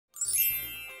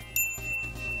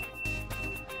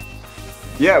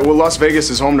Yeah, well, Las Vegas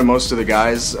is home to most of the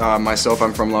guys. Myself,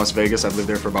 I'm from Las Vegas. I've lived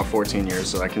there for about 14 years,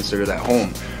 so I consider that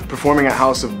home. Performing at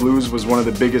House of Blues was one of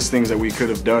the biggest things that we could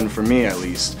have done, for me at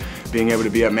least. Being able to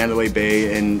be at Mandalay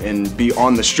Bay and be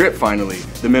on the Strip finally.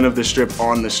 The men of the Strip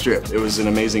on the Strip. It was an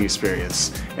amazing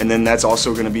experience. And then that's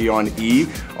also going to be on E!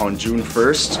 On June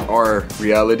 1st, our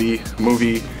reality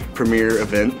movie premiere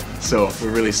event, so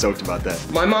we're really stoked about that.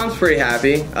 My mom's pretty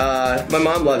happy. My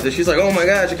mom loves it. She's like, oh my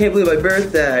gosh, I can't believe my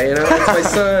birthday, you know, it's my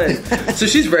son. So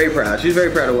she's very proud. She's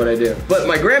very proud of what I do. But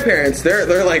my grandparents,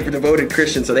 they're like devoted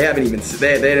Christians, so they haven't even seen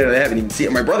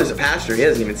it. My brother's a pastor, he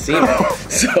hasn't even seen it.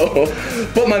 So,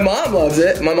 but my mom loves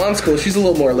it. My mom's cool. She's a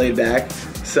little more laid back.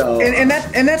 So and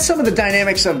that's some of the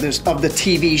dynamics of the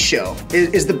TV show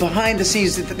is the behind the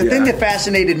scenes. The thing that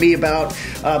fascinated me about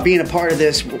being a part of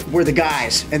this were the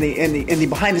guys and the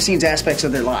behind the scenes aspects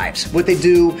of their lives, what they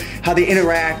do, how they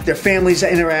interact, their families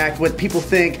interact, what people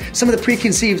think, some of the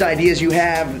preconceived ideas you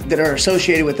have that are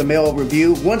associated with the male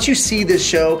review. Once you see this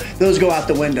show, those go out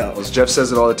the window. As Jeff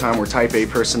says it all the time, we're type A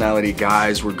personality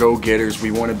guys, we're go-getters,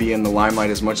 we want to be in the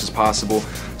limelight as much as possible.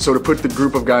 So to put the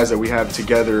group of guys that we have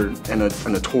together in a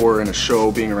tour and a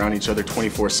show, being around each other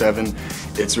 24/7,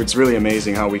 it's really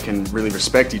amazing how we can really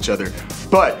respect each other.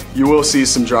 But you will see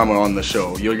some drama on the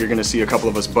show. You're going to see a couple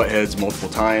of us butt heads multiple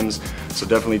times, so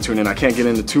definitely tune in. I can't get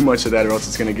into too much of that or else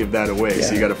it's going to give that away,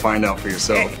 so you got to find out for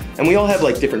yourself. And we all have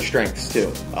like different strengths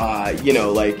too.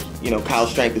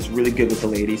 Kyle's strength is really good with the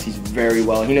ladies. He's very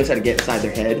well, he knows how to get inside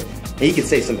their head, and he can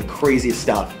say some of the craziest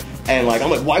stuff. And like, I'm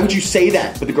like, why would you say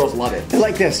that? But the girls love it. They're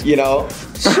like this. You know?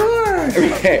 Sure.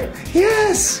 Right.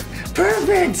 Yes.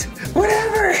 Perfect.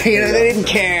 Whatever. You know, they didn't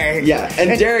care. Yeah.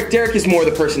 And Derek is more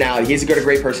the personality. He's got a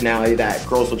great personality that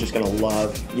girls are just gonna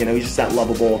love. You know, he's just that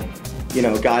lovable, you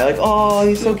know, guy. Like, oh,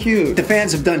 he's so cute. The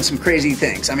fans have done some crazy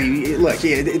things. I mean, look,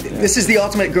 this is the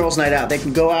ultimate girls' night out. They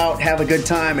can go out, have a good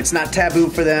time. It's not taboo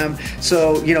for them.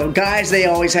 So, you know, guys, they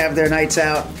always have their nights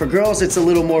out. For girls, it's a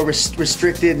little more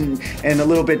restricted and a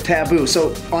little bit taboo.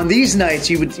 So on these nights,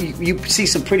 you see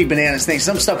some pretty bananas things.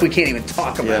 Some stuff we can't even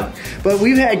talk about. Yeah. But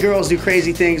we've had girls do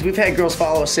crazy things. We've had girls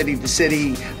follow us city to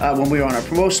city when we were on our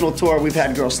promotional tour. We've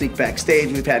had girls sneak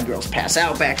backstage. We've had girls pass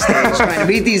out backstage trying to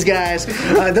meet these guys.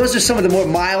 Those are some of the more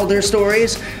milder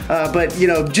stories, but you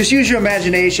know, just use your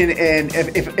imagination, and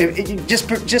if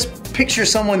just picture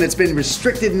someone that's been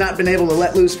restricted and not been able to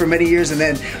let loose for many years, and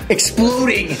then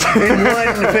exploding in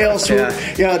one fell swoop.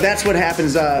 Yeah. You know, that's what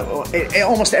happens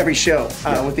almost every show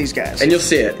with these guys. And you'll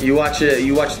see it. You watch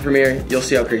the premiere, you'll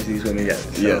see how crazy these women get.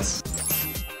 So. Yes.